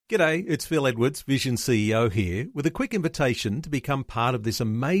G'day, it's Phil Edwards, Vision CEO here, with a quick invitation to become part of this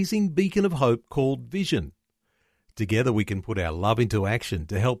amazing beacon of hope called Vision. Together we can put our love into action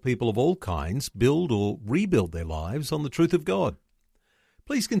to help people of all kinds build or rebuild their lives on the truth of God.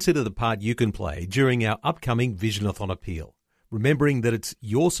 Please consider the part you can play during our upcoming Visionathon appeal, remembering that it's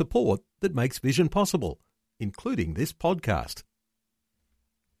your support that makes Vision possible, including this podcast.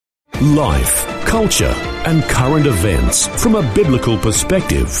 Life, culture, and current events from a biblical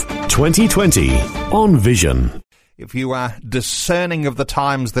perspective. 2020 on Vision. If you are discerning of the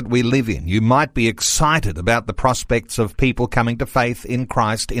times that we live in, you might be excited about the prospects of people coming to faith in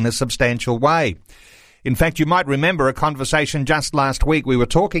Christ in a substantial way. In fact, you might remember a conversation just last week. We were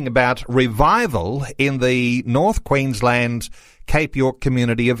talking about revival in the North Queensland Cape York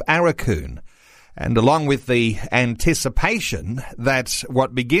community of Arakoon. And along with the anticipation that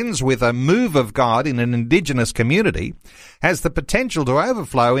what begins with a move of God in an Indigenous community has the potential to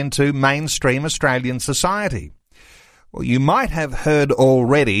overflow into mainstream Australian society. Well, you might have heard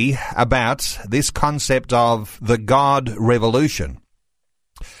already about this concept of the God Revolution.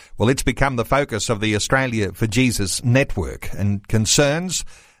 Well, it's become the focus of the Australia for Jesus network, and concerns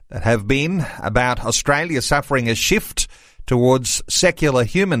that have been about Australia suffering a shift towards secular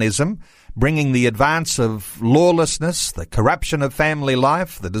humanism, bringing the advance of lawlessness, the corruption of family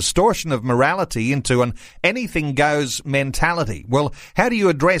life, the distortion of morality into an anything-goes mentality. Well, how do you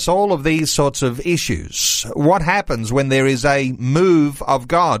address all of these sorts of issues? What happens when there is a move of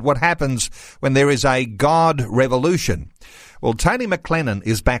God? What happens when there is a God revolution? Well, Tony McLennan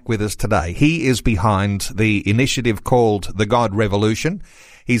is back with us today. He is behind the initiative called the God Revolution.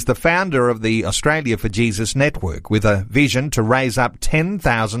 He's the founder of the Australia for Jesus network, with a vision to raise up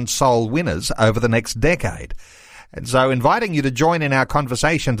 10,000 soul winners over the next decade. And so inviting you to join in our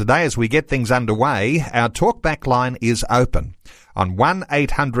conversation today as we get things underway, our talkback line is open on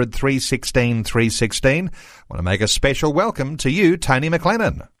 1-800-316-316. I want to make a special welcome to you, Tony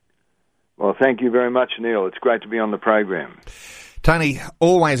McLennan. Well, thank you very much, Neil. It's great to be on the program. Tony,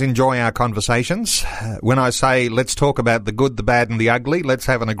 always enjoy our conversations. When I say let's talk about the good, the bad and the ugly, let's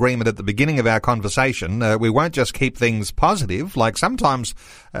have an agreement at the beginning of our conversation. We won't just keep things positive, like sometimes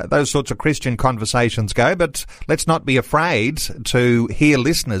those sorts of Christian conversations go, but let's not be afraid to hear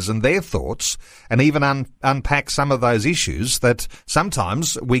listeners and their thoughts and even unpack some of those issues that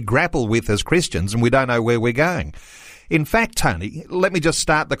sometimes we grapple with as Christians and we don't know where we're going. In fact, Tony, let me just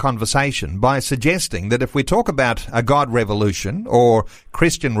start the conversation by suggesting that if we talk about a God revolution or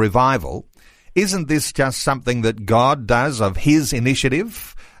Christian revival, isn't this just something that God does of his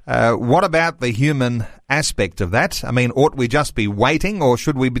initiative? What about the human aspect of that? I mean, ought we just be waiting, or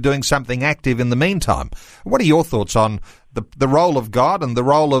should we be doing something active in the meantime? What are your thoughts on the role of God and the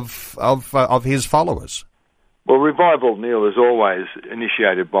role of his followers? Well, revival, Neil, is always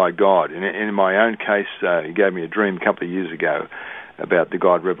initiated by God. In my own case, he gave me a dream a couple of years ago about the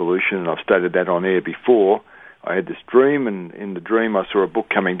God Revolution, and I've stated that on air before. I had this dream, and in the dream I saw a book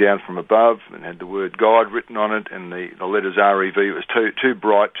coming down from above and had the word God written on it, and the letters REV. It was too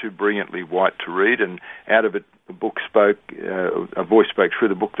bright, too brilliantly white to read, and out of it the book spoke, a voice spoke through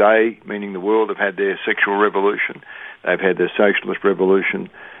the book. They, meaning the world, have had their sexual revolution. They've had their socialist revolution.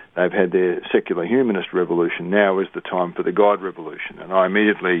 They've had their secular humanist revolution. Now is the time for the God revolution. And I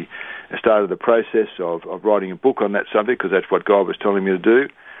immediately started the process of writing a book on that subject, because that's what God was telling me to do.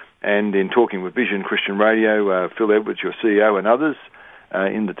 And in talking with Vision Christian Radio, Phil Edwards, your CEO, and others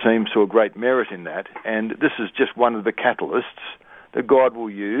in the team saw great merit in that. And this is just one of the catalysts that God will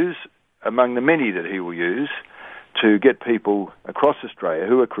use, among the many that he will use, to get people across Australia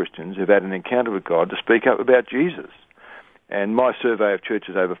who are Christians, who've had an encounter with God, to speak up about Jesus. And my survey of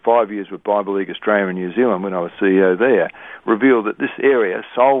churches over 5 years with Bible League Australia and New Zealand, when I was CEO there, revealed that this area,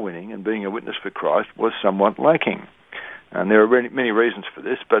 soul winning and being a witness for Christ, was somewhat lacking. And there are many reasons for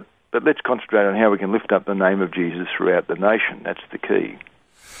this, but let's concentrate on how we can lift up the name of Jesus throughout the nation. That's the key.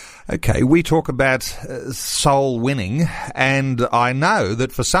 Okay, we talk about soul winning, and I know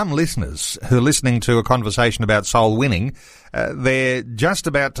that for some listeners who are listening to a conversation about soul winning, they're just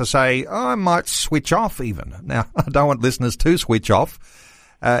about to say, I might switch off even. Now, I don't want listeners to switch off,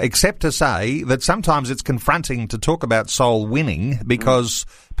 except to say that sometimes it's confronting to talk about soul winning because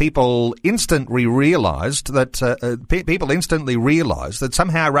people instantly realise that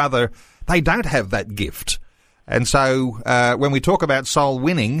somehow or other they don't have that gift. And so when we talk about soul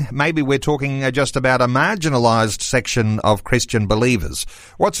winning, maybe we're talking just about a marginalised section of Christian believers.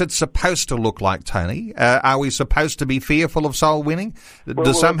 What's it supposed to look like, Tony? Are we supposed to be fearful of soul winning? Well,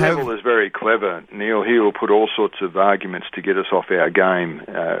 the devil is very clever, Neil. He will put all sorts of arguments to get us off our game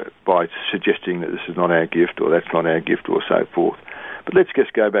by suggesting that this is not our gift or that's not our gift or so forth. But let's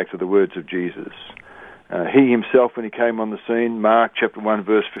just go back to the words of Jesus. He himself, when he came on the scene, Mark chapter 1,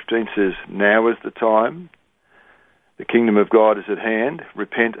 verse 15 says, "Now is the time. The kingdom of God is at hand.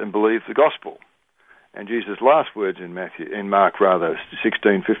 Repent and believe the gospel." And Jesus' last words in Mark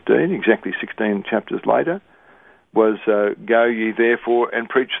 16:15, exactly 16 chapters later, was, "Go ye therefore and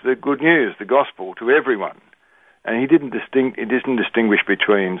preach the good news, the gospel, to everyone." And he didn't distinguish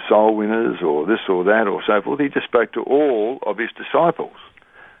between soul winners or this or that or so forth. He just spoke to all of his disciples.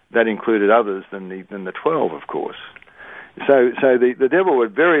 That included others than the 12, of course. So the devil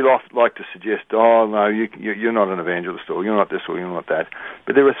would very often like to suggest, "Oh no, you're not an evangelist, or you're not this, or you're not that."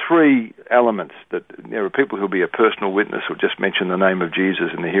 But there are three elements that there are people who'll be a personal witness or just mention the name of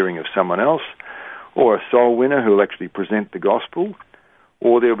Jesus in the hearing of someone else, or a soul winner who will actually present the gospel,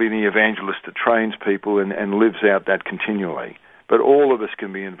 or there'll be the evangelist that trains people and lives out that continually. But all of us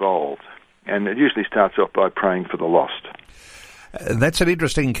can be involved, and it usually starts off by praying for the lost. That's an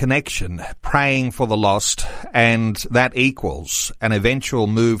interesting connection, praying for the lost, and that equals an eventual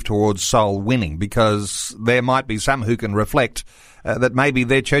move towards soul winning, because there might be some who can reflect that maybe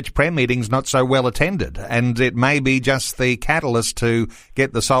their church prayer meeting's not so well attended, and it may be just the catalyst to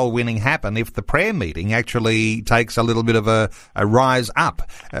get the soul winning happen if the prayer meeting actually takes a little bit of a rise up.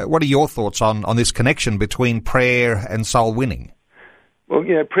 What are your thoughts on this connection between prayer and soul winning? Well,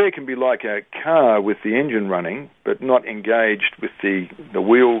 prayer can be like a car with the engine running, but not engaged with the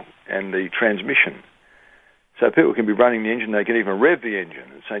wheel and the transmission. So people can be running the engine, they can even rev the engine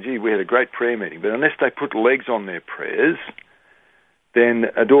and say, "Gee, we had a great prayer meeting." But unless they put legs on their prayers,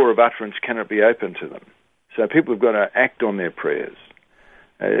 then a door of utterance cannot be opened to them. So people have got to act on their prayers.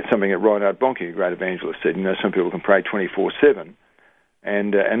 It's something that Reinhard Bonnke, a great evangelist, said. Some people can pray 24/7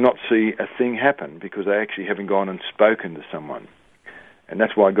 and not see a thing happen because they actually haven't gone and spoken to someone. And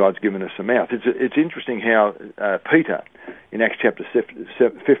that's why God's given us a mouth. It's interesting how Peter, in Acts chapter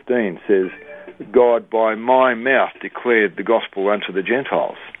 15, says, "God by my mouth declared the gospel unto the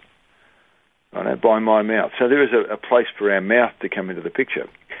Gentiles." By my mouth. So there is a place for our mouth to come into the picture.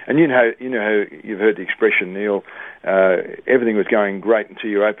 And you know how you've heard the expression, Neil, everything was going great until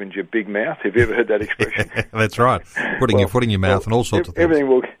you opened your big mouth. Have you ever heard that expression? That's right. Putting your foot in your mouth and all sorts of things.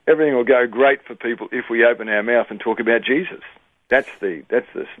 Everything will go great for people if we open our mouth and talk about Jesus. That's the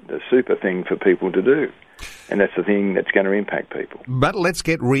super thing for people to do. And that's the thing that's going to impact people. But let's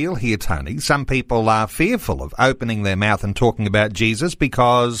get real here, Tony. Some people are fearful of opening their mouth and talking about Jesus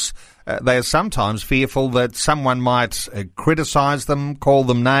because they are sometimes fearful that someone might criticise them, call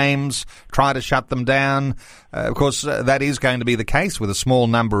them names, try to shut them down. Of course, that is going to be the case with a small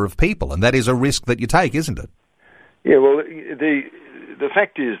number of people, and that is a risk that you take, isn't it? Yeah, well, the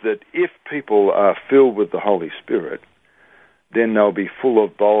fact is that if people are filled with the Holy Spirit, then they'll be full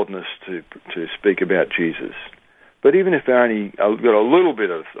of boldness to speak about Jesus. But even if they only got a little bit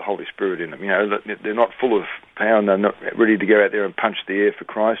of the Holy Spirit in them, they're not full of power and they're not ready to go out there and punch the air for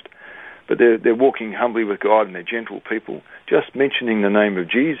Christ, but they're walking humbly with God and they're gentle people, just mentioning the name of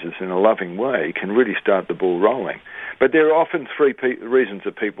Jesus in a loving way can really start the ball rolling. But there are often three reasons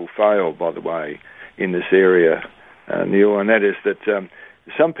that people fail, by the way, in this area, Neil, and that is that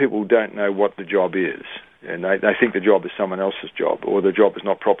some people don't know what the job is. And they think the job is someone else's job, or the job is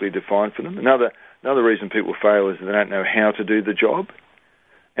not properly defined for them. Another reason people fail is they don't know how to do the job.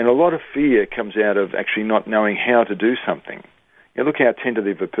 And a lot of fear comes out of actually not knowing how to do something. Look how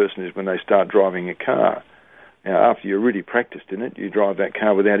tentative a person is when they start driving a car. Now, after you're really practiced in it, you drive that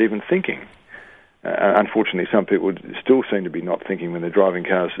car without even thinking. Unfortunately, some people still seem to be not thinking when they're driving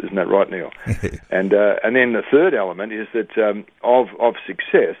cars. Isn't that right, Neil? And then the third element is that of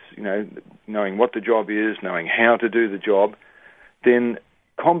success, knowing what the job is, knowing how to do the job, then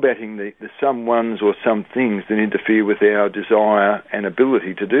combating the some ones or some things that interfere with our desire and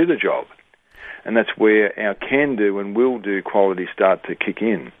ability to do the job. And that's where our can-do and will-do qualities start to kick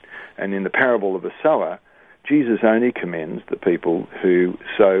in. And in the parable of the sower, Jesus only commends the people who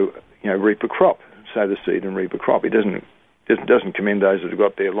reap a crop, sow the seed and reap a crop. He doesn't commend those that have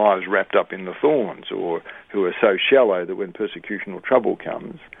got their lives wrapped up in the thorns or who are so shallow that when persecution or trouble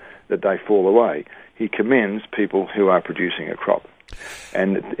comes that they fall away. He commends people who are producing a crop.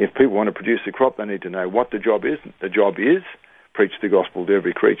 And if people want to produce a crop, they need to know what the job is. The job is preach the gospel to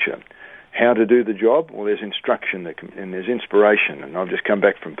every creature. How to do the job? Well, there's instruction and there's inspiration. And I've just come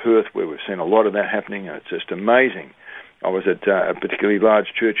back from Perth where we've seen a lot of that happening, and it's just amazing. I was at a particularly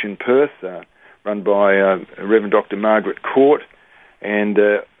large church in Perth run by Reverend Dr. Margaret Court, and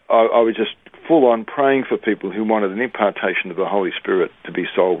I was just full on praying for people who wanted an impartation of the Holy Spirit to be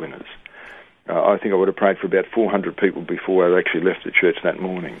soul winners. I think I would have prayed for about 400 people before I actually left the church that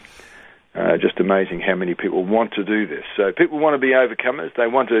morning. Just amazing how many people want to do this. So people want to be overcomers. They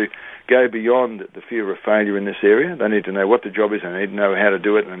want to go beyond the fear of failure in this area. They need to know what the job is. They need to know how to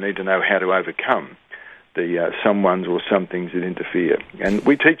do it. And they need to know how to overcome the someones or some things that interfere. And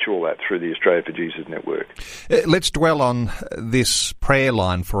we teach all that through the Australia for Jesus Network. Let's dwell on this prayer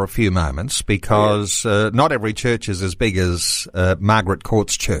line for a few moments, because not every church is as big as Margaret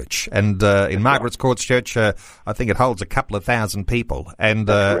Court's church. And in Margaret Court's church, I think it holds a couple of thousand people, and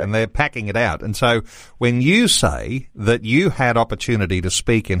they're packing it out. And so when you say that you had opportunity to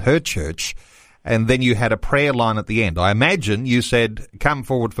speak in her church, and then you had a prayer line at the end, I imagine you said, come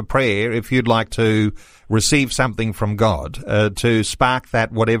forward for prayer if you'd like to receive something from God, to spark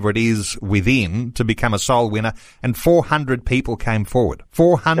that whatever it is within to become a soul winner, and 400 people came forward.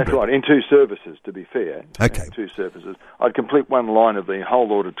 400. That's right, in 2 services, to be fair. Okay. 2 services. I'd complete one line of the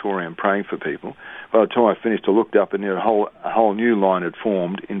whole auditorium praying for people. By the time I finished, I looked up and a whole new line had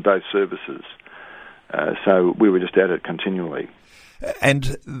formed in both services. So we were just at it continually.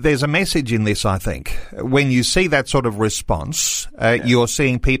 And there's a message in this, I think. When you see that sort of response, you're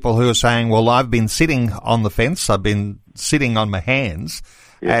seeing people who are saying, well, I've been sitting on the fence, I've been sitting on my hands,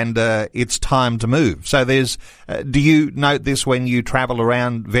 and it's time to move. So there's, do you note this when you travel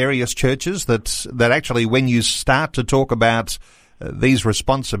around various churches, that actually when you start to talk about these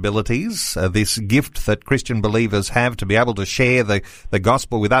responsibilities, this gift that Christian believers have to be able to share the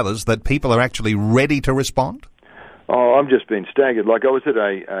gospel with others, that people are actually ready to respond? Oh, I've just been staggered. Like, I was at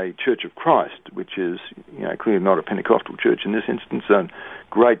a Church of Christ, which is, clearly not a Pentecostal church in this instance, a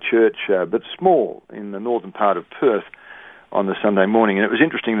great church, but small, in the northern part of Perth on the Sunday morning. And it was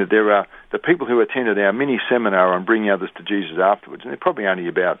interesting that there are the people who attended our mini seminar on bringing others to Jesus afterwards, and there probably only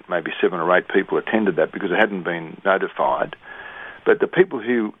about maybe 7 or 8 people attended that because it hadn't been notified. But the people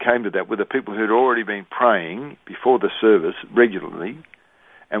who came to that were the people who had already been praying before the service regularly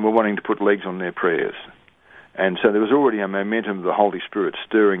and were wanting to put legs on their prayers. And so there was already a momentum of the Holy Spirit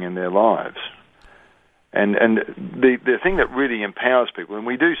stirring in their lives. And the thing that really empowers people, and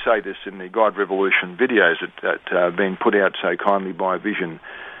we do say this in the God Revolution videos that have been put out so kindly by Vision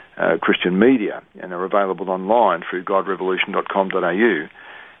Christian Media and are available online through godrevolution.com.au,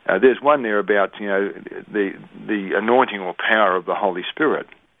 there's one there about the anointing or power of the Holy Spirit.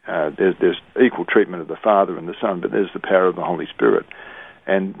 There's equal treatment of the Father and the Son, but there's the power of the Holy Spirit.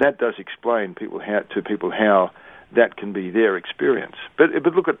 And that does explain to people how that can be their experience. But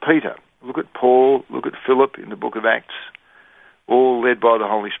look at Peter, look at Paul, look at Philip in the book of Acts, all led by the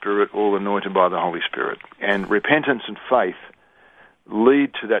Holy Spirit, all anointed by the Holy Spirit. And repentance and faith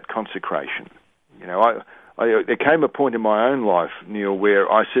lead to that consecration. There came a point in my own life, Neil,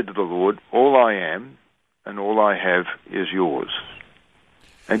 where I said to the Lord, all I am and all I have is yours.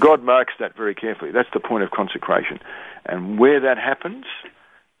 And God marks that very carefully. That's the point of consecration. And where that happens,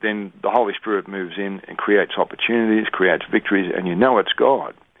 then the Holy Spirit moves in and creates opportunities, creates victories, and you know it's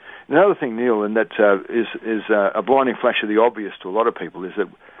God. Another thing, Neil, and that is a blinding flash of the obvious to a lot of people, is that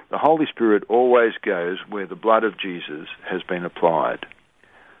the Holy Spirit always goes where the blood of Jesus has been applied.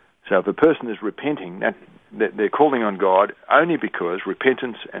 So if a person is repenting, that they're calling on God only because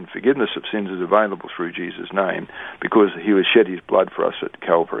repentance and forgiveness of sins is available through Jesus' name, because he has shed his blood for us at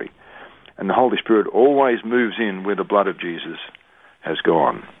Calvary. And the Holy Spirit always moves in where the blood of Jesus has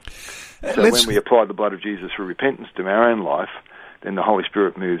gone. So when we apply the blood of Jesus through repentance to our own life, then the Holy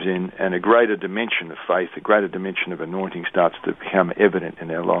Spirit moves in, and a greater dimension of faith, a greater dimension of anointing starts to become evident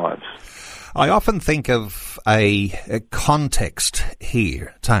in our lives. I often think of a context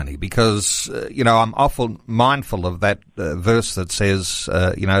here, Tony, because, I'm awful mindful of that verse that says,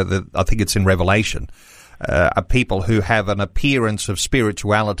 I think it's in Revelation, are people who have an appearance of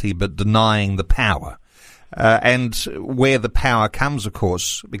spirituality but denying the power. And where the power comes, of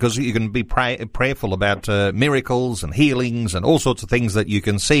course, because you can be prayerful about miracles and healings and all sorts of things that you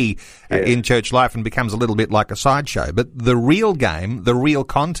can see in church life, and becomes a little bit like a sideshow. But the real game, the real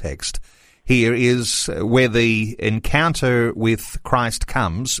context here is where the encounter with Christ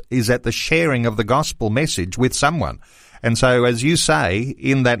comes, is at the sharing of the gospel message with someone. And so, as you say,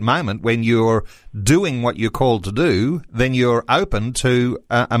 in that moment when you're doing what you're called to do, then you're open to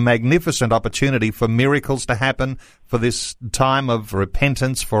a magnificent opportunity for miracles to happen, for this time of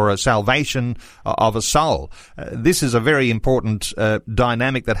repentance, for a salvation of a soul. This is a very important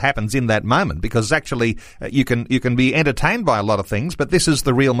dynamic that happens in that moment, because actually you can be entertained by a lot of things, but this is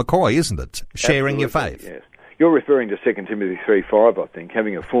the real McCoy, isn't it? Sharing Absolutely, your faith. Yes. You're referring to 2 Timothy 3:5, I think,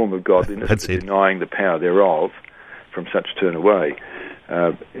 having a form of godliness but denying the power thereof. From such turn away.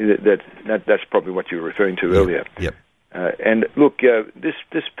 That's probably what you were referring to earlier. Yep. And look,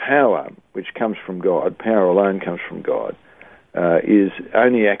 this power which comes from God, power alone comes from God, is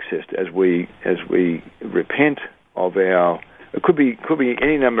only accessed as we repent of our. It could be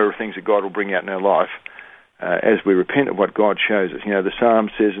any number of things that God will bring out in our life as we repent of what God shows us. You know, the Psalm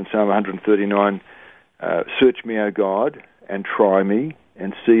says in Psalm 139, "Search me, O God, and try me,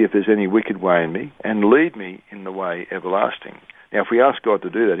 and see if there's any wicked way in me, and lead me in the way everlasting." Now, if we ask God to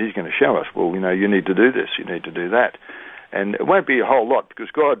do that, He's going to show us. Well, you know, you need to do this, you need to do that, and it won't be a whole lot because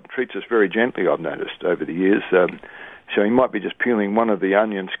God treats us very gently. I've noticed over the years. So He might be just peeling one of the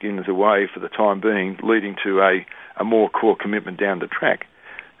onion skins away for the time being, leading to a more core commitment down the track.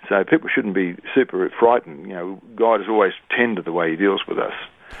 So people shouldn't be super frightened. You know, God is always tender the way He deals with us.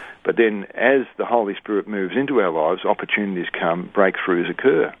 But then as the Holy Spirit moves into our lives, opportunities come, breakthroughs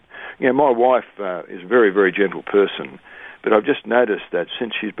occur. You know, my wife is a very, very gentle person, but I've just noticed that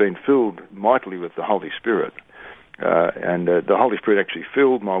since she's been filled mightily with the Holy Spirit, and the Holy Spirit actually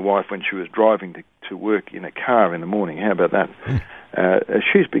filled my wife when she was driving to work in a car in the morning. How about that?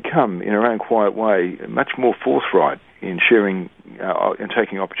 She's become, in her own quiet way, much more forthright in sharing and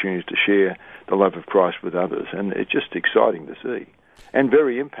taking opportunities to share the love of Christ with others. And it's just exciting to see. And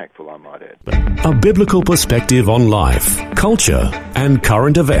very impactful, I might add. A biblical perspective on life, culture, and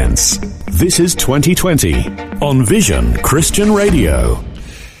current events. This is 2020 on Vision Christian Radio.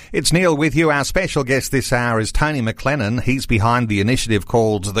 It's Neil with you. Our special guest this hour is Tony McLennan. He's behind the initiative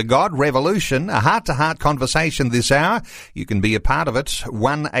called The God Revolution, a heart-to-heart conversation this hour. You can be a part of it,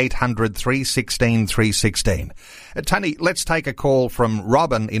 1-800-316-316. Tony, let's take a call from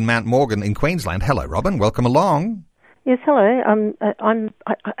Robin in Mount Morgan in Queensland. Hello, Robin. Welcome along. Yes, hello. I'm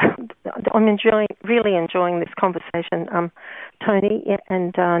really enjoying this conversation. Tony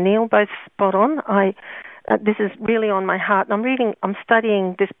and Neil, both spot on. This is really on my heart. I'm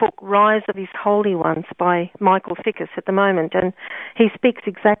studying this book, Rise of His Holy Ones, by Michael Fickus at the moment, and he speaks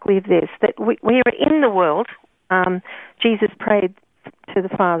exactly of this, that we are in the world. Jesus prayed to the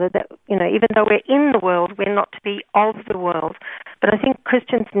Father that, you know, even though we're in the world, we're not to be of the world. But I think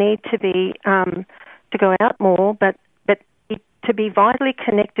Christians need to be, to go out more, but to be vitally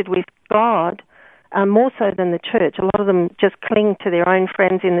connected with God, more so than the church. A lot of them just cling to their own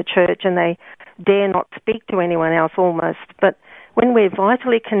friends in the church and they dare not speak to anyone else almost. But when we're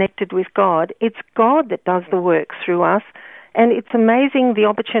vitally connected with God, it's God that does the work through us. And it's amazing the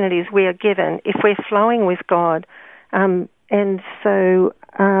opportunities we are given if we're flowing with God. And so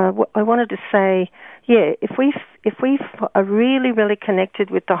I wanted to say, yeah, if we are really, really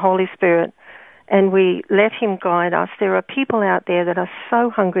connected with the Holy Spirit and we let Him guide us, there are people out there that are so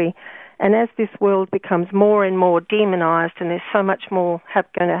hungry. And as this world becomes more and more demonized and there's so much more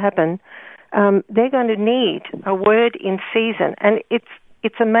going to happen, they're going to need a word in season. And it's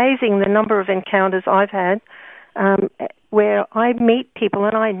amazing the number of encounters I've had where I meet people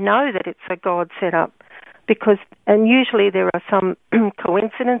and I know that it's a God set up, and usually there are some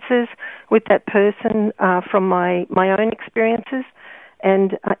coincidences with that person from my own experiences,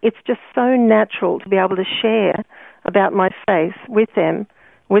 and it's just so natural to be able to share about my faith with them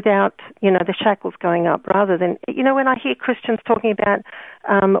without, the shackles going up, rather than, when I hear Christians talking about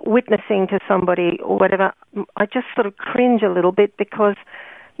witnessing to somebody or whatever, I just sort of cringe a little bit because,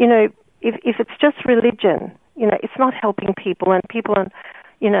 if it's just religion, it's not helping people and people are,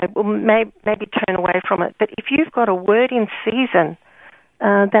 will maybe turn away from it. But if you've got a word in season,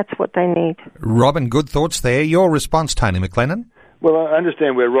 that's what they need. Robin, good thoughts there. Your response, Tony McLennan? Well, I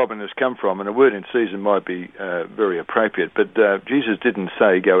understand where Robin has come from, and a word in season might be very appropriate, but Jesus didn't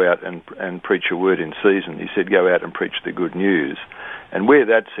say go out and preach a word in season. He said go out and preach the good news. And where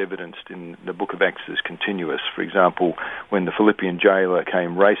that's evidenced in the book of Acts is continuous. For example, when the Philippian jailer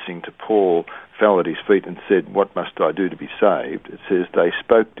came racing to Paul, fell at his feet and said, "What must I do to be saved?" It says they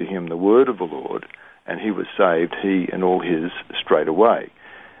spoke to him the word of the Lord, and he was saved, he and all his, straight away.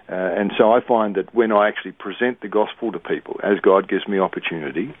 And so I find that when I actually present the gospel to people, as God gives me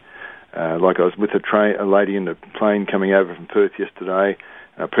opportunity, like I was with a lady in the plane coming over from Perth yesterday,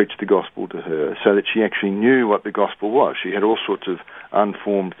 I preached the gospel to her so that she actually knew what the gospel was. She had all sorts of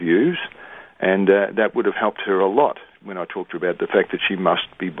unformed views, and that would have helped her a lot when I talked to her about the fact that she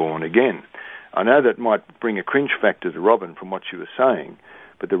must be born again. I know that might bring a cringe factor to Robin from what she was saying,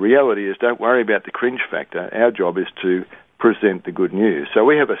 but the reality is don't worry about the cringe factor. Our job is to present the good news. So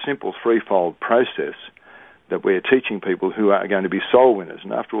we have a simple threefold process that we're teaching people who are going to be soul winners.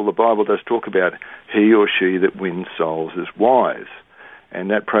 And after all, the Bible does talk about he or she that wins souls is wise. And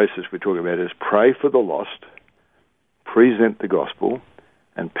that process we're talking about is pray for the lost, present the gospel,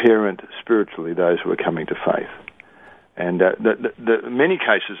 and parent spiritually those who are coming to faith. And the many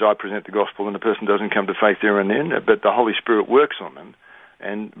cases I present the gospel and the person doesn't come to faith there and then, but the Holy Spirit works on them.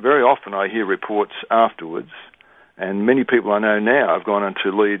 And very often I hear reports afterwards, And many people I know now have gone on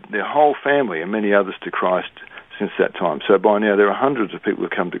to lead their whole family and many others to Christ since that time. So by now there are hundreds of people who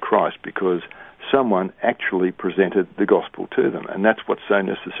come to Christ because someone actually presented the gospel to them, and that's what's so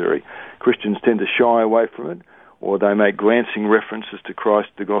necessary. Christians tend to shy away from it, or they make glancing references to Christ,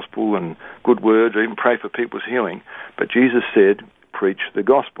 the gospel, and good words, or even pray for people's healing. But Jesus said, preach the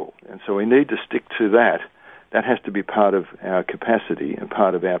gospel. And so we need to stick to that. That has to be part of our capacity and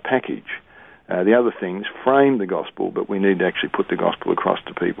part of our package. The other things frame the gospel, but we need to actually put the gospel across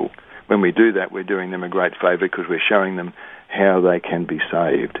to people. When we do that, we're doing them a great favour because we're showing them how they can be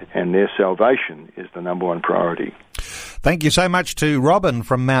saved. And their salvation is the number one priority. Thank you so much to Robin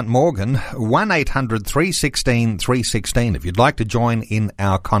from Mount Morgan. 1-800-316-316 if you'd like to join in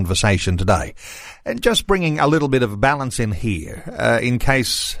our conversation today. And just bringing a little bit of balance in here, in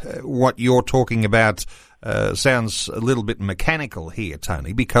case what you're talking about sounds a little bit mechanical here,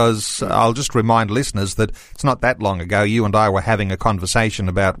 Tony, because I'll just remind listeners that it's not that long ago you and I were having a conversation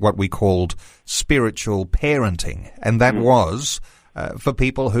about what we called spiritual parenting, and that was for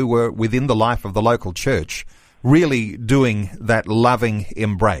people who were within the life of the local church, really doing that loving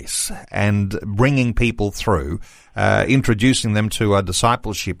embrace and bringing people through, introducing them to a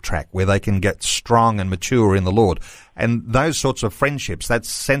discipleship track where they can get strong and mature in the Lord. And those sorts of friendships, that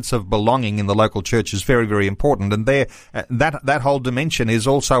sense of belonging in the local church is very, very important. And there, that whole dimension is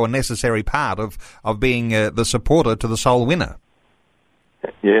also a necessary part of being the supporter to the soul winner.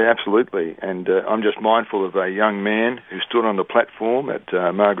 Yeah, absolutely. And I'm just mindful of a young man who stood on the platform at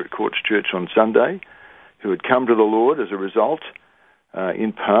Margaret Courts Church on Sunday, who had come to the Lord as a result,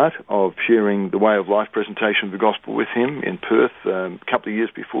 in part, of sharing the Way of Life presentation of the gospel with him in Perth a couple of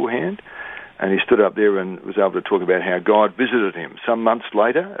years beforehand. And he stood up there and was able to talk about how God visited him some months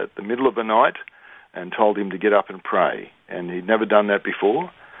later at the middle of the night and told him to get up and pray. And he'd never done that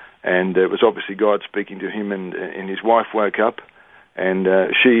before. And it was obviously God speaking to him, and his wife woke up. And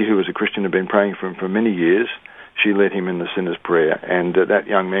she, who was a Christian, had been praying for him for many years. She led him in the sinner's prayer. And that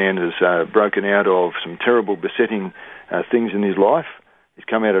young man has broken out of some terrible besetting things in his life. He's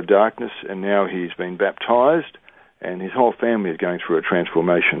come out of darkness, and now he's been baptized, and his whole family is going through a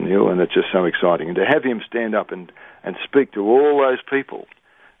transformation, Neil, and it's just so exciting. And to have him stand up and speak to all those people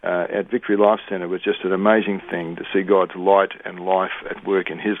at Victory Life Centre was just an amazing thing to see God's light and life at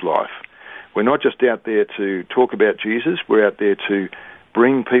work in his life. We're not just out there to talk about Jesus, we're out there to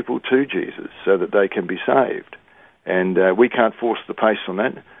bring people to Jesus so that they can be saved. And we can't force the pace on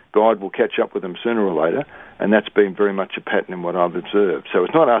that. God will catch up with them sooner or later, and that's been very much a pattern in what I've observed. So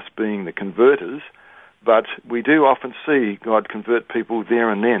it's not us being the converters, but we do often see God convert people there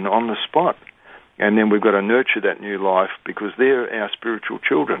and then on the spot. And then we've got to nurture that new life because they're our spiritual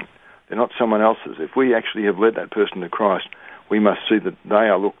children. They're not someone else's. If we actually have led that person to Christ, we must see that they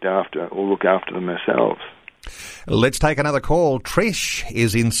are looked after or look after them ourselves. Let's take another call. Trish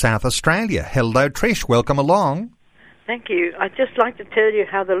is in South Australia. Hello, Trish. Welcome along. Thank you. I'd just like to tell you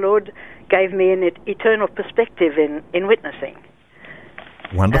how the Lord gave me an eternal perspective in witnessing.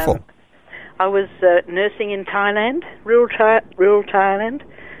 Wonderful. I was nursing in Thailand, rural Thailand,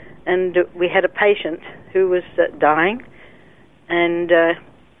 and we had a patient who was dying, and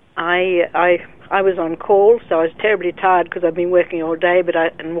I was on call, so I was terribly tired because I've been working all day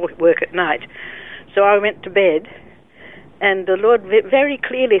and work at night. So I went to bed, and the Lord very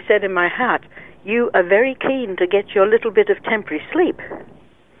clearly said in my heart, "You are very keen to get your little bit of temporary sleep."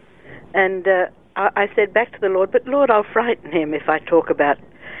 And I said back to the Lord, "But Lord, I'll frighten him if I talk about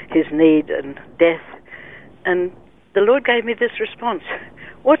his need and death." And the Lord gave me this response: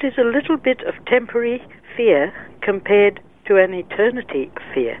 "What is a little bit of temporary fear compared to an eternity of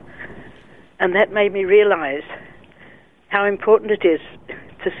fear?" And that made me realize how important it is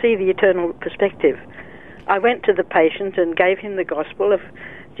to see the eternal perspective. I went to the patient and gave him the gospel of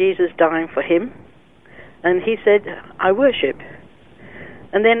Jesus dying for him, and he said, "I worship."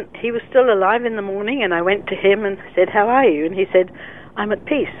 And then he was still alive in the morning, and I went to him and said, "How are you?" And he said, "I'm at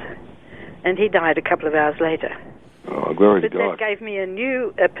peace." And he died a couple of hours later. Oh, glory to God. But that gave me a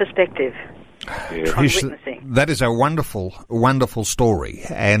new perspective on witnessing. That is a wonderful, wonderful story.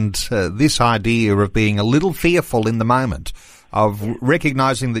 And this idea of being a little fearful in the moment, of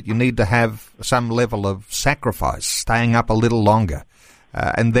recognizing that you need to have some level of sacrifice, staying up a little longer,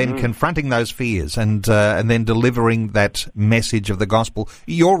 and then confronting those fears and then delivering that message of the gospel.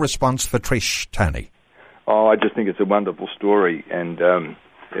 Your response for Trish, Tony? Oh, I just think it's a wonderful story, and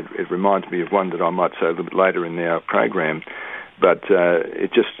it reminds me of one that I might say a little bit later in our program, but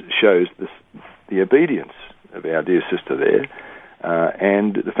it just shows the obedience of our dear sister there,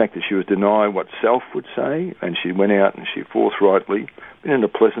 and the fact that she was denying what self would say, and she went out and she forthrightly, in a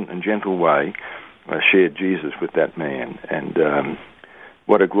pleasant and gentle way, shared Jesus with that man, and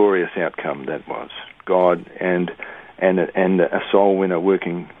what a glorious outcome that was. God and a soul winner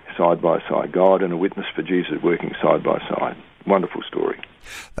working side by side. God and a witness for Jesus working side by side. Wonderful story.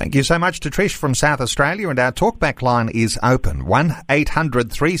 Thank you so much to Trish from South Australia, and our talkback line is open,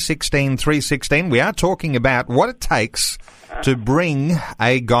 1-800-316-316. We are talking about what it takes to bring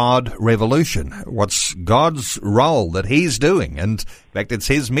a God revolution. What's God's role that he's doing? And in fact, it's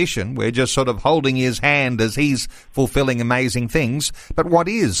his mission. We're just sort of holding his hand as he's fulfilling amazing things. But what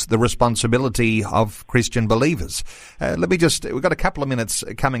is the responsibility of Christian believers? We've got a couple of minutes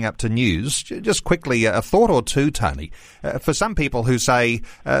coming up to news. Just quickly, a thought or two, Tony. For some people who say,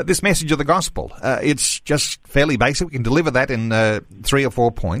 this message of the gospel, it's just fairly basic. We can deliver that in 3 or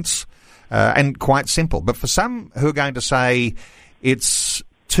 4 points. And quite simple. But for some who are going to say it's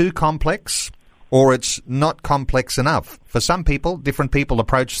too complex or it's not complex enough, for some people, different people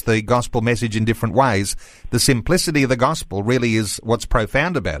approach the gospel message in different ways. The simplicity of the gospel really is what's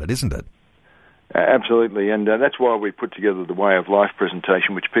profound about it, isn't it? Absolutely, and that's why we put together the Way of Life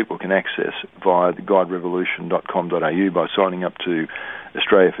presentation, which people can access via the guiderevolution.com.au by signing up to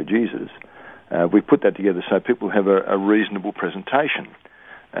Australia for Jesus. We put that together so people have a reasonable presentation.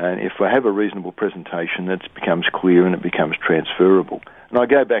 And if I have a reasonable presentation, it becomes clear and it becomes transferable. And I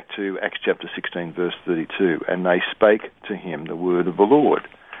go back to Acts chapter 16, verse 32, and they spake to him the word of the Lord.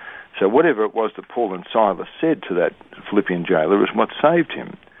 So whatever it was that Paul and Silas said to that Philippian jailer is what saved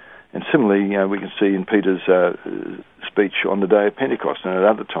him. And similarly, we can see in Peter's speech on the day of Pentecost and at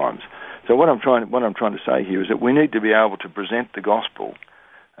other times. So what I'm trying to say here is that we need to be able to present the gospel,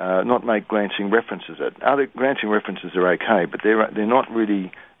 not make glancing references. Other glancing references are okay, but they're not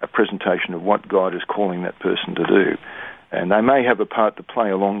really a presentation of what God is calling that person to do. And they may have a part to play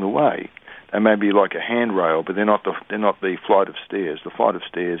along the way. They may be like a handrail, but they're not the flight of stairs. The flight of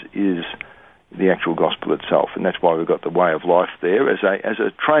stairs is the actual gospel itself, and that's why we've got the Way of Life there as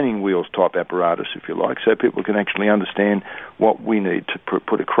a training wheels type apparatus, if you like, so people can actually understand what we need to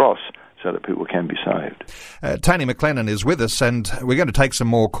put across so that people can be saved. Tony McLennan is with us, and we're going to take some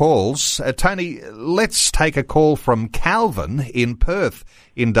more calls. Tony, let's take a call from Calvin in Perth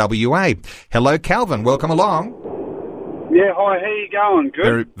in WA. Hello, Calvin. Welcome along. Yeah, hi. How you going? Good?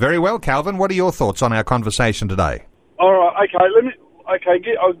 Very, very well, Calvin. What are your thoughts on our conversation today? All right.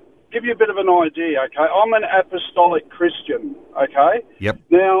 Okay. I'll give you a bit of an idea. Okay. I'm an apostolic Christian. Okay. Yep.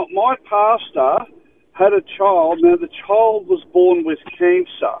 Now, my pastor had a child. Now, the child was born with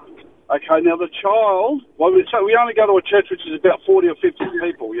cancer. Okay, now the child, we only go to a church which is about 40 or 50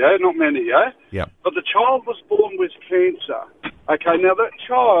 people, yeah? Not many, yeah? Yeah. But the child was born with cancer. Okay, now that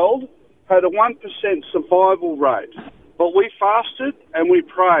child had a 1% survival rate. But we fasted and we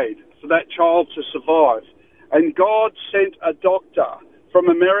prayed for that child to survive. And God sent a doctor from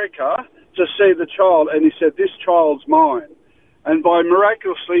America to see the child, and he said, this child's mine. And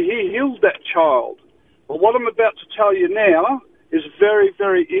miraculously, he healed that child. But what I'm about to tell you now is very,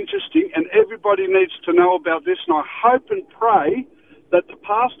 very interesting, and everybody needs to know about this, and I hope and pray that the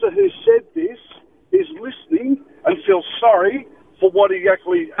pastor who said this is listening and feels sorry for what he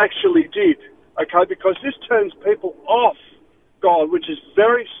actually did, okay, because this turns people off God, which is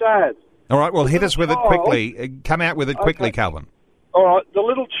very sad. All right, well, hit us with it quickly. Come out with it quickly, okay. Calvin. All right, the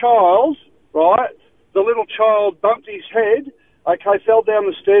little child bumped his head, okay, fell down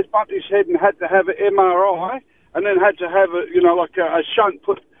the stairs, bumped his head and had to have an MRI, and then had to have a shunt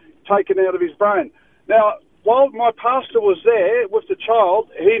taken out of his brain. Now, while my pastor was there with the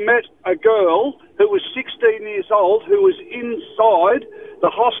child, he met a girl who was 16 years old who was inside the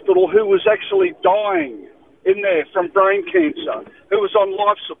hospital who was actually dying in there from brain cancer, who was on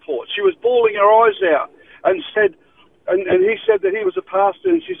life support. She was bawling her eyes out and said, and he said that he was a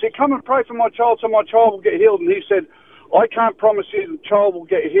pastor, and she said, come and pray for my child so my child will get healed. And he said, I can't promise you the child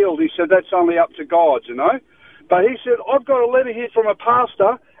will get healed. He said, that's only up to God, you know. But he said, I've got a letter here from a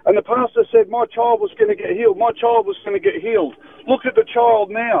pastor, and the pastor said my child was going to get healed. My child was going to get healed. Look at the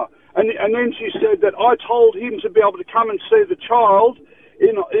child now. And then she said that I told him to be able to come and see the child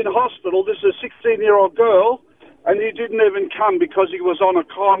in hospital. This is a 16-year-old girl, and he didn't even come because he was on a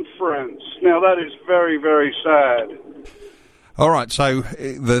conference. Now, that is very, very sad. All right, so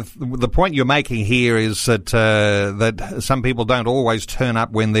the point you're making here is that that some people don't always turn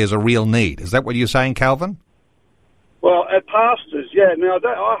up when there's a real need. Is that what you're saying, Calvin? Well, at pastors, yeah. Now,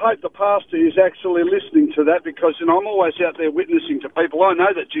 I hope the pastor is actually listening to that because, I'm always out there witnessing to people. I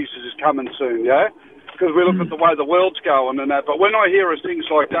know that Jesus is coming soon, yeah, because we look at the way the world's going and that. But when I hear things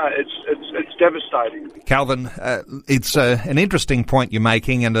like that, it's devastating. Calvin, it's an interesting point you're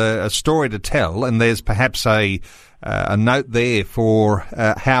making and a story to tell, and there's perhaps a a note there for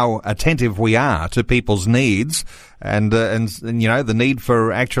how attentive we are to people's needs, and you know, the need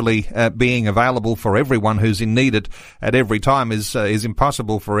for actually being available for everyone who's in need at every time is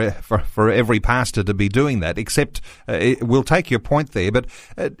impossible for every pastor to be doing that. Except we'll take your point there. But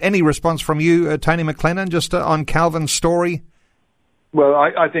any response from you, Tony McLennan, just on Calvin's story? Well,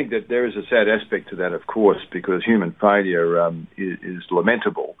 I think that there is a sad aspect to that, of course, because human failure is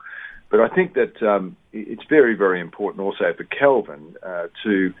lamentable. But I think that it's very, very important also for Calvin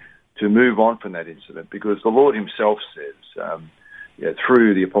to move on from that incident, because the Lord himself says,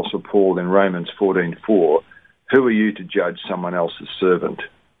 through the Apostle Paul in Romans 14:4, who are you to judge someone else's servant?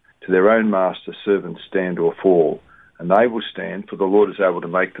 To their own master servants stand or fall, and they will stand, for the Lord is able to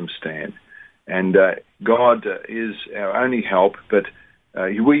make them stand. And God is our only help, but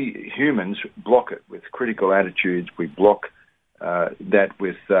we humans block it with critical attitudes. We block that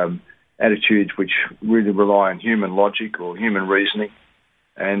with attitudes which really rely on human logic or human reasoning.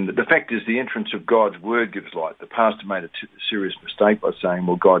 And the fact is, the entrance of God's word gives light. The pastor made a serious mistake by saying,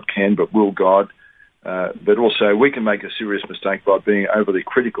 well, God can, but will God? But also, we can make a serious mistake by being overly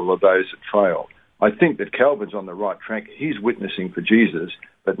critical of those that fail. I think that Calvin's on the right track. He's witnessing for Jesus,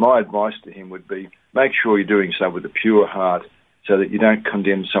 but my advice to him would be, make sure you're doing so with a pure heart so that you don't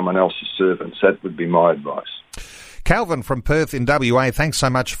condemn someone else's servants. That would be my advice. Calvin from Perth in WA, thanks so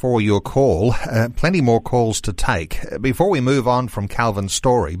much for your call. Plenty more calls to take. Before we move on from Calvin's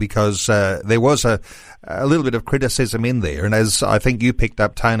story, because there was a little bit of criticism in there, and as I think you picked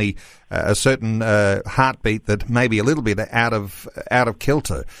up, Tony, a certain heartbeat that may be a little bit out of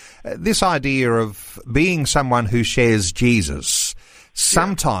kilter. This idea of being someone who shares Jesus.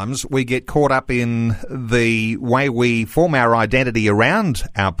 Sometimes we get caught up in the way we form our identity around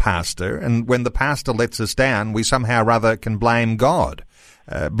our pastor, and when the pastor lets us down, we somehow or other can blame God,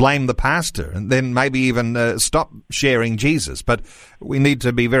 blame the pastor, and then maybe even stop sharing Jesus. But we need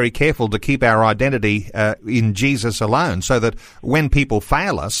to be very careful to keep our identity in Jesus alone, so that when people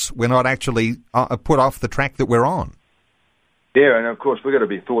fail us, we're not actually put off the track that we're on. Yeah, and of course we've got to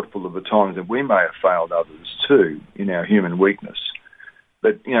be thoughtful of the times that we may have failed others too in our human weakness.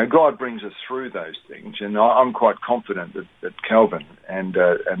 But, you know, God brings us through those things, and I'm quite confident that Calvin and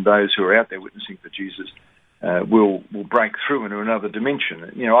those who are out there witnessing for Jesus will break through into another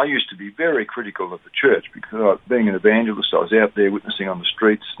dimension. You know, I used to be very critical of the church because being an evangelist, I was out there witnessing on the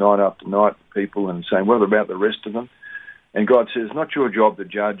streets night after night to people and saying, what about the rest of them? And God says, not your job to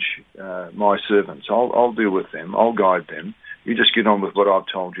judge my servants. I'll deal with them. I'll guide them. You just get on with what I've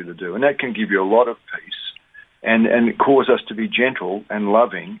told you to do. And that can give you a lot of peace. And cause us to be gentle and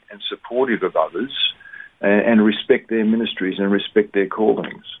loving and supportive of others and respect their ministries and respect their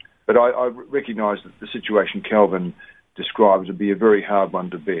callings. But I recognise that the situation Calvin describes would be a very hard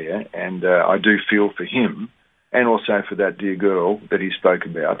one to bear, and I do feel for him and also for that dear girl that he spoke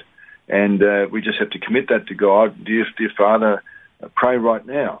about. And we just have to commit that to God. Dear Father, pray right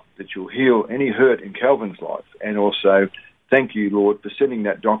now that you'll heal any hurt in Calvin's life, and also thank you, Lord, for sending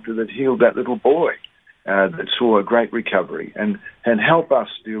that doctor that healed that little boy. That saw a great recovery, and help us,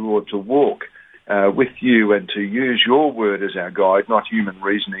 dear Lord, to walk with you and to use your word as our guide, not human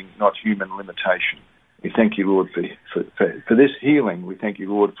reasoning, not human limitation. We thank you, Lord, for this healing. We thank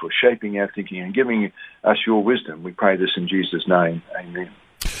you, Lord, for shaping our thinking and giving us your wisdom. We pray this in Jesus' name. Amen.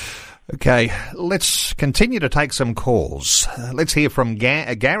 Okay, let's continue to take some calls. Let's hear from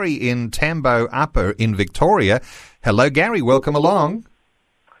Gary in Tambo Upper in Victoria. Hello, Gary. Welcome along.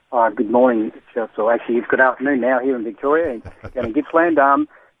 Good morning. So actually, it's good afternoon now here in Victoria, down in Gippsland.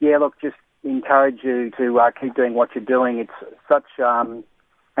 Just encourage you to keep doing what you're doing. It's such an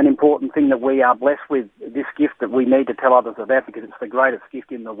important thing that we are blessed with, this gift that we need to tell others about, because it's the greatest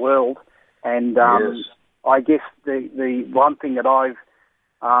gift in the world. And yes. I guess the one thing that I've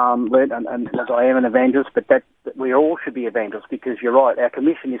learned, and as I am an evangelist, but that we all should be evangelists, because you're right, our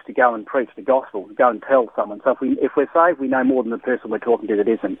commission is to go and preach the gospel, go and tell someone. So if we're saved, we know more than the person we're talking to that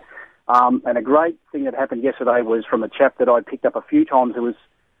isn't. And a great thing that happened yesterday was from a chap that I picked up a few times who was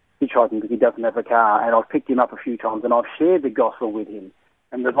hitchhiking because he doesn't have a car, and I've picked him up a few times and I've shared the gospel with him.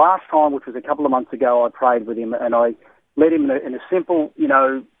 And the last time, which was a couple of months ago, I prayed with him and I led him in a simple,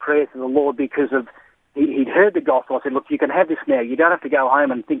 prayer to the Lord, because of he'd heard the gospel. I said, look, you can have this now. You don't have to go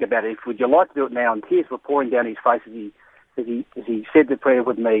home and think about it. Would you like to do it now? And tears were pouring down his face as he said the prayer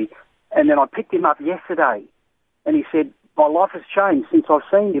with me. And then I picked him up yesterday, and he said, my life has changed since I've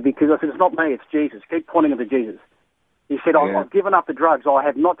seen you, because I said, it's not me, it's Jesus. Keep pointing to Jesus. He said, I've given up the drugs. I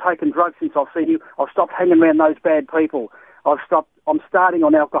have not taken drugs since I've seen you. I've stopped hanging around those bad people. I'm starting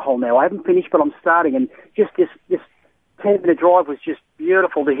on alcohol now. I haven't finished, but I'm starting. And just this 10-minute drive was just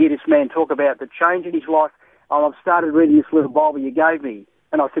beautiful to hear this man talk about the change in his life I've started reading this little Bible you gave me.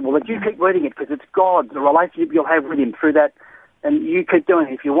 And I said, well, you keep reading it because it's God, the relationship you'll have with him through that. And you keep doing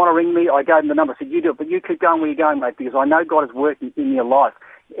it. If you want to ring me, I gave him the number. I said, you do it, but you keep going where you're going, mate, because I know God is working in your life.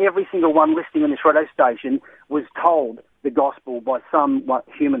 Every single one listening on this radio station was told the gospel by some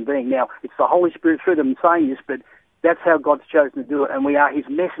human being. Now, it's the Holy Spirit through them saying this, but that's how God's chosen to do it, and we are his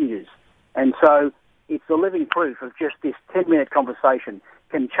messengers. And so it's the living proof of just this 10-minute conversation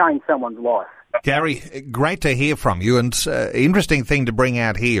can change someone's life. Gary, great to hear from you, and interesting thing to bring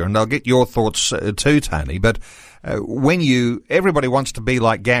out here, and I'll get your thoughts too, Tony, but everybody wants to be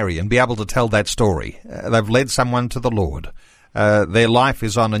like Gary and be able to tell that story. They've led someone to the Lord. Their life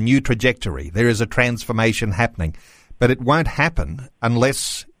is on a new trajectory. There is a transformation happening, but it won't happen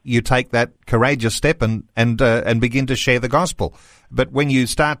unless you take that courageous step and begin to share the gospel. But when you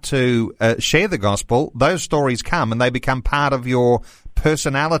start to share the gospel, those stories come and they become part of your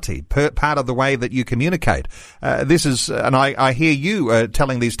personality, part of the way that you communicate. And I hear you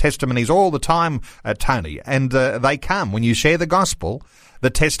telling these testimonies all the time, Tony, and they come. When you share the gospel, the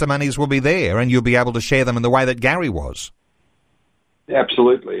testimonies will be there and you'll be able to share them in the way that Gary was.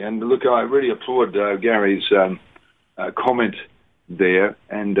 Absolutely. And look, I really applaud Gary's comment there,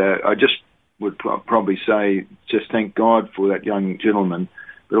 and I just would probably say just thank God for that young gentleman,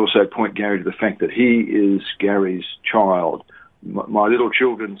 but also point Gary to the fact that he is Gary's child. My little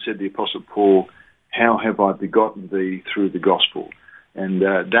children, said the Apostle Paul, how have I begotten thee through the gospel? And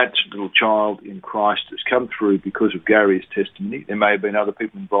that little child in Christ has come through because of Gary's testimony. There may have been other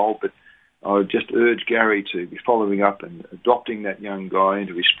people involved, but I would just urge Gary to be following up and adopting that young guy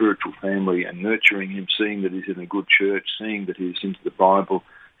into his spiritual family and nurturing him, seeing that he's in a good church, seeing that he's into the Bible,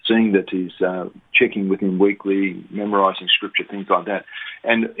 seeing that he's checking with him weekly, memorising scripture, things like that.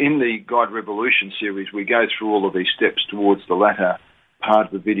 And in the God Revolution series, we go through all of these steps towards the latter part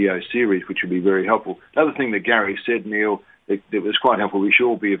of the video series, which would be very helpful. Another thing that Gary said, Neil, that was quite helpful, we should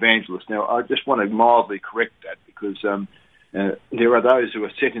all be evangelists. Now, I just want to mildly correct that because there are those who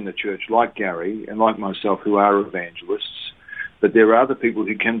are set in the church like Gary and like myself who are evangelists, but there are other people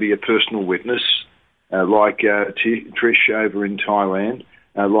who can be a personal witness, like Trish over in Thailand,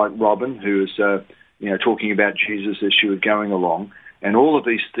 like Robin, who is talking about Jesus as she was going along. And all of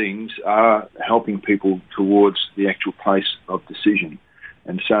these things are helping people towards the actual place of decision.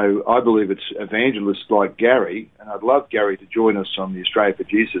 And so I believe it's evangelists like Gary, and I'd love Gary to join us on the Australia for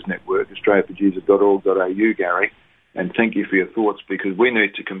Jesus network, australiaforjesus.org.au, Gary, and thank you for your thoughts, because we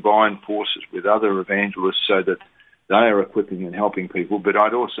need to combine forces with other evangelists so that they are equipping and helping people. But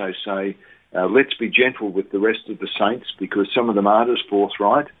I'd also say let's be gentle with the rest of the saints, because some of them aren't as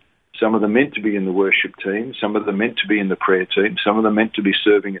forthright. Some of them meant to be in the worship team. Some of them meant to be in the prayer team. Some of them meant to be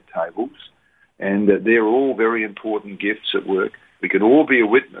serving at tables. And they're all very important gifts at work. We can all be a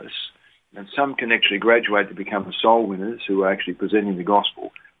witness, and some can actually graduate to become soul winners who are actually presenting the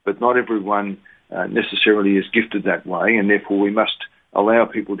gospel. But not everyone necessarily is gifted that way, and therefore we must allow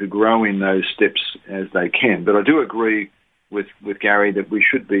people to grow in those steps as they can. But I do agree with Gary that we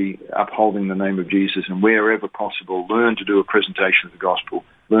should be upholding the name of Jesus, and wherever possible, learn to do a presentation of the gospel,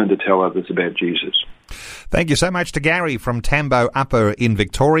 learn to tell others about Jesus. Thank you so much to Gary from Tambo Upper in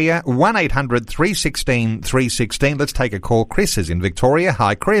Victoria. 1-800-316-316. Let's take a call. Chris is in Victoria.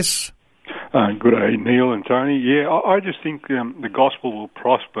 Hi, Chris. Good day, Neil and Tony. Yeah, I just think the gospel will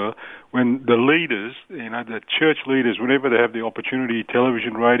prosper when the leaders, the church leaders, whenever they have the opportunity,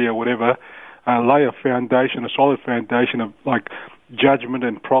 television, radio, whatever, lay a foundation, a solid foundation of like judgment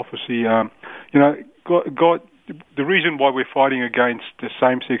and prophecy. God, the reason why we're fighting against the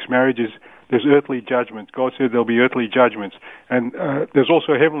same-sex marriages, there's earthly judgments. God said there'll be earthly judgments. And there's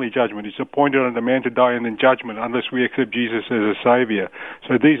also heavenly judgment. It's appointed unto man to die and in judgment unless we accept Jesus as a Saviour.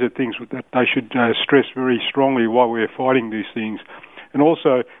 So these are things that they should stress very strongly while we're fighting these things. And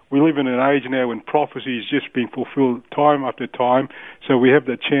also, we live in an age now when prophecy is just being fulfilled time after time. So we have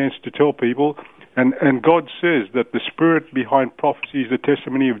the chance to tell people. And God says that the spirit behind prophecy is the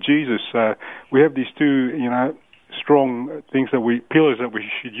testimony of Jesus. We have these two, strong things pillars that we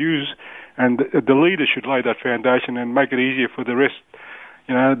should use. And the leader should lay that foundation and make it easier for the rest,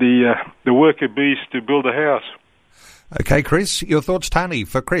 the worker bees to build a house. Okay, Chris, your thoughts, Tony,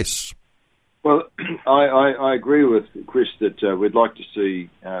 for Chris? Well, I agree with Chris that we'd like to see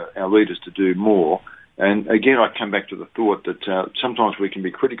our leaders to do more. And again, I come back to the thought that sometimes we can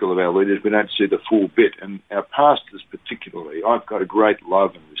be critical of our leaders. We don't see the full bit. And our pastors particularly, I've got a great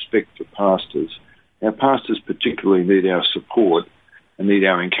love and respect for pastors. Our pastors particularly need our support and need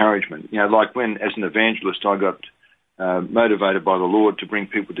our encouragement. Like when, as an evangelist, I got motivated by the Lord to bring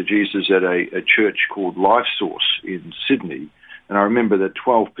people to Jesus at a church called Life Source in Sydney. And I remember that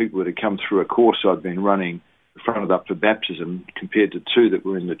 12 people that had come through a course I'd been running fronted up for baptism compared to 2 that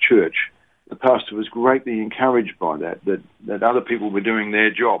were in the church, the pastor was greatly encouraged by that other people were doing their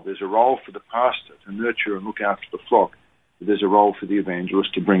job. There's a role for the pastor to nurture and look after the flock. But there's a role for the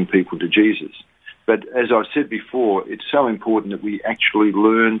evangelist to bring people to Jesus. But as I said before, it's so important that we actually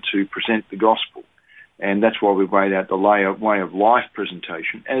learn to present the gospel. And that's why we've laid out the way of life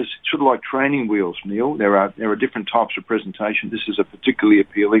presentation as sort of like training wheels, Neil. There are different types of presentation. This is a particularly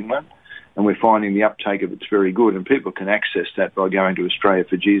appealing one, and we're finding the uptake of it's very good. And people can access that by going to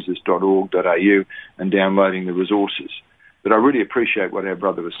australiaforjesus.org.au and downloading the resources. But I really appreciate what our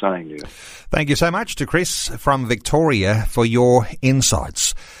brother was saying, Neil. Thank you so much to Chris from Victoria for your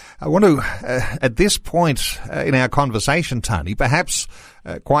insights. I want to, at this point in our conversation, Tony, perhaps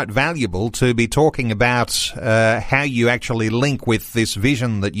quite valuable to be talking about how you actually link with this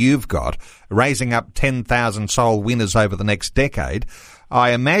vision that you've got, raising up 10,000 soul winners over the next decade.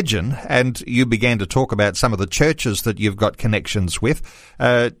 I imagine, and you began to talk about some of the churches that you've got connections with,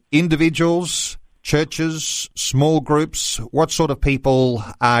 individuals, churches, small groups. What sort of people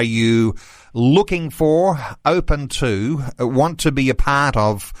are you looking for, open to, want to be a part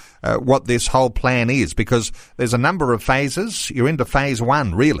of what this whole plan is? Because there's a number of phases. You're into phase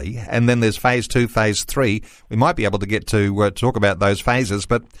 1, really, and then there's phase 2, phase 3. We might be able to get to talk about those phases,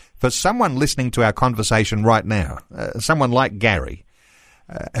 but for someone listening to our conversation right now, someone like Gary,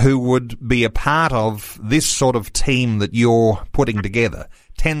 who would be a part of this sort of team that you're putting together,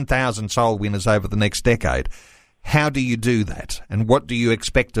 10,000 soul winners over the next decade. How do you do that? And what do you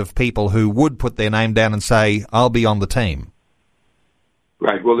expect of people who would put their name down and say, I'll be on the team?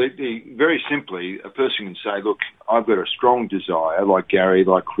 Right. Well, very simply, a person can say, look, I've got a strong desire, like Gary,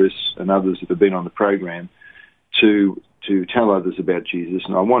 like Chris, and others that have been on the program, to tell others about Jesus.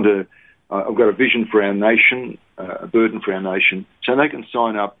 And I've got a vision for our nation, a burden for our nation. So they can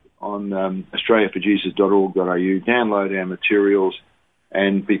sign up on australiaforjesus.org.au, download our materials,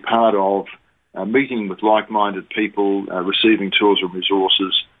 and be part of meeting with like-minded people, receiving tools and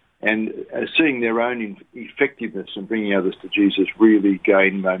resources, and seeing their own effectiveness in bringing others to Jesus really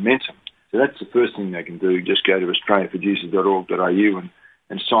gain momentum. So that's the first thing they can do. Just go to australiaforjesus.org.au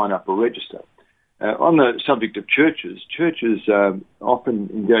and sign up or register. On the subject of churches often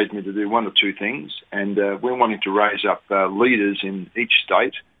engage me to do one or two things, and we're wanting to raise up leaders in each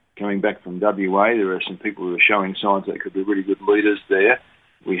state. Coming back from WA, there are some people who are showing signs they could be really good leaders there.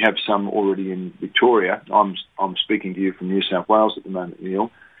 We have some already in Victoria. I'm speaking to you from New South Wales at the moment,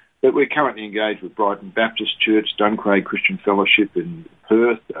 Neil. But we're currently engaged with Brighton Baptist Church, Duncraig Christian Fellowship in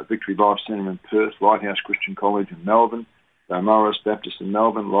Perth, Victory Life Centre in Perth, Lighthouse Christian College in Melbourne, Morris Baptist in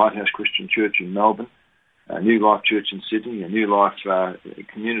Melbourne, Lighthouse Christian Church in Melbourne, New Life Church in Sydney, a New Life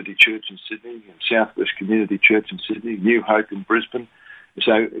Community Church in Sydney, and Southwest Community Church in Sydney, New Hope in Brisbane.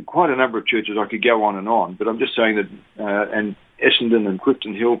 So quite a number of churches. I could go on, but I'm just saying that, and Essendon and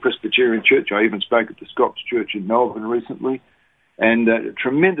Clifton Hill Presbyterian Church. I even spoke at the Scots Church in Melbourne recently. And a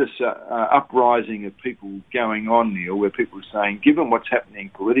tremendous uprising of people going on, Neil, where people are saying, given what's happening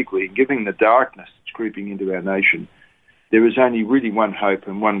politically and given the darkness that's creeping into our nation, there is only really one hope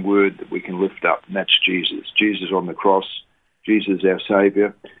and one word that we can lift up, and that's Jesus. Jesus on the cross, Jesus our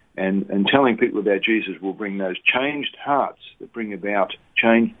Saviour. And telling people about Jesus will bring those changed hearts that bring about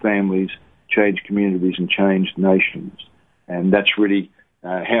changed families, changed communities and changed nations. And that's really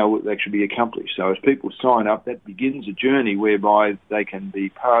how that should be accomplished. So as people sign up, that begins a journey whereby they can be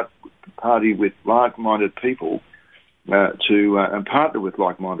party with like-minded people and partner with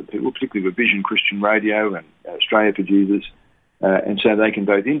like-minded people, particularly with Vision Christian Radio and Australia for Jesus. And so they can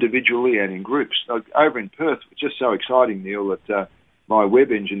both individually and in groups. Like over in Perth, it's just so exciting, Neil, that my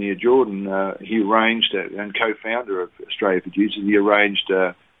web engineer, Jordan, he arranged, and co-founder of Australia for Jesus, he arranged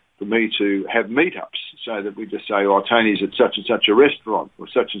for me to have meetups so that we just say, oh, Tony's at such and such a restaurant or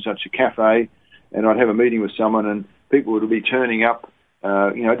such and such a cafe, and I'd have a meeting with someone and people would be turning up.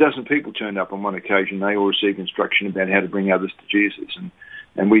 A dozen people turned up on one occasion. They all received instruction about how to bring others to Jesus.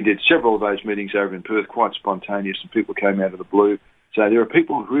 And we did several of those meetings over in Perth, quite spontaneous, and people came out of the blue. So there are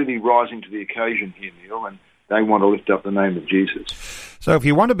people really rising to the occasion here, Neil, and they want to lift up the name of Jesus. So if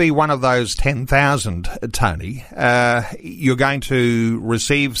you want to be one of those 10,000, Tony, you're going to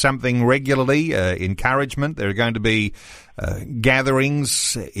receive something regularly, encouragement. There are going to be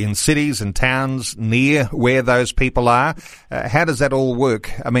gatherings in cities and towns near where those people are. How does that all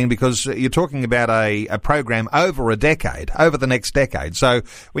work? I mean, because you're talking about a program over a decade, over the next decade. So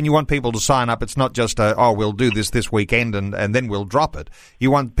when you want people to sign up, it's not just we'll do this weekend and then we'll drop it. You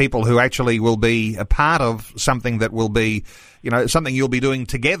want people who actually will be a part of something that will be, something you'll be doing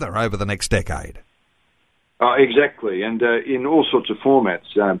together over the next decade. Exactly, and in all sorts of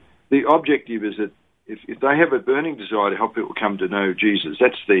formats. The objective is that if they have a burning desire to help people come to know Jesus,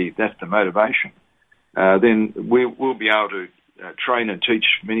 that's the motivation. Then we'll be able to train and teach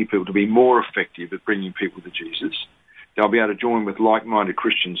many people to be more effective at bringing people to Jesus. They'll be able to join with like-minded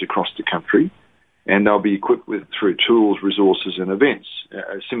Christians across the country, and they'll be equipped through tools, resources, and events.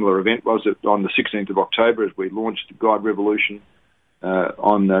 A similar event was on the 16th of October as we launched God Revolution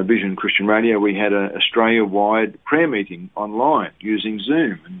on Vision Christian Radio. We had an Australia-wide prayer meeting online using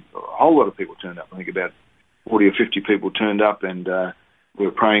Zoom, and a whole lot of people turned up. I think about 40 or 50 people turned up, and we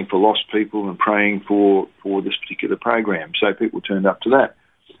were praying for lost people and praying for this particular program. So people turned up to that.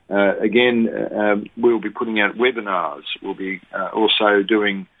 Again, we'll be putting out webinars. We'll be also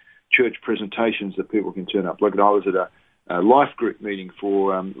doing church presentations that people can turn up. Like I was at a life group meeting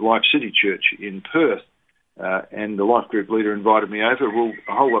for Life City Church in Perth, and the life group leader invited me over. Well,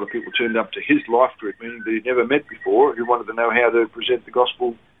 a whole lot of people turned up to his life group meeting that he'd never met before, who wanted to know how to present the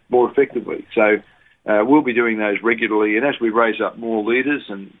gospel more effectively. So we'll be doing those regularly, and as we raise up more leaders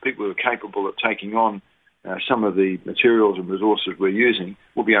and people who are capable of taking on some of the materials and resources we're using,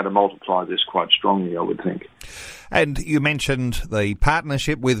 we'll be able to multiply this quite strongly, I would think. And you mentioned the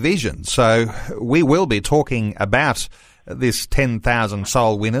partnership with Vision, so we will be talking about this 10,000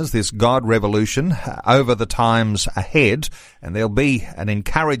 soul winners, this God Revolution, over the times ahead, and there'll be an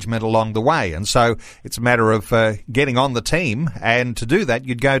encouragement along the way. And so it's a matter of getting on the team, and to do that,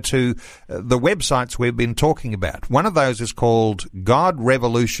 you'd go to the websites we've been talking about. One of those is called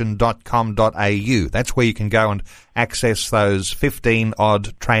godrevolution.com.au. That's where you can go and access those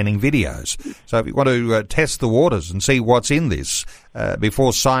 15-odd training videos. So if you want to test the waters and see what's in this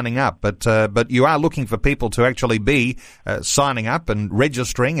before signing up, but you are looking for people to actually be signing up and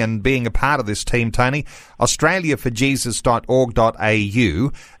registering and being a part of this team, Tony,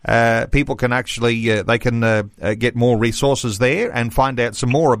 australiaforjesus.org.au. People can actually they can get more resources there and find out some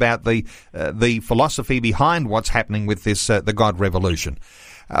more about the philosophy behind what's happening with this the God Revolution.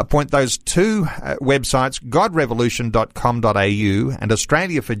 Point those two websites, godrevolution.com.au and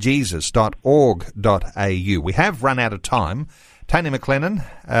australiaforjesus.org.au. We have run out of time. Tony McLennan,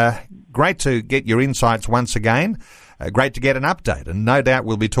 great to get your insights once again. Great to get an update, and no doubt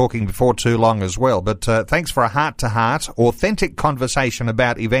we'll be talking before too long as well. But thanks for a heart-to-heart, authentic conversation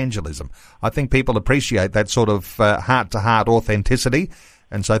about evangelism. I think people appreciate that sort of heart-to-heart authenticity,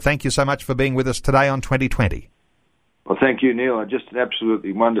 and so thank you so much for being with us today on 2020. Well, thank you, Neil. Just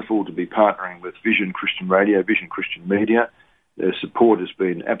absolutely wonderful to be partnering with Vision Christian Radio, Vision Christian Media. Their support has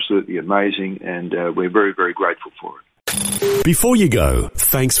been absolutely amazing, and we're very, very grateful for it. Before you go,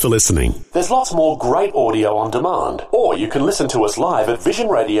 thanks for listening. There's lots more great audio on demand, or you can listen to us live at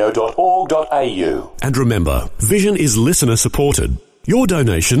visionradio.org.au. And remember, Vision is listener supported. Your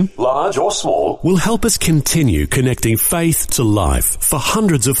donation, large or small, will help us continue connecting faith to life for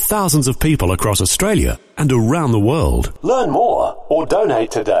hundreds of thousands of people across Australia and around the world. Learn more or donate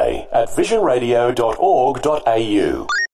today at visionradio.org.au.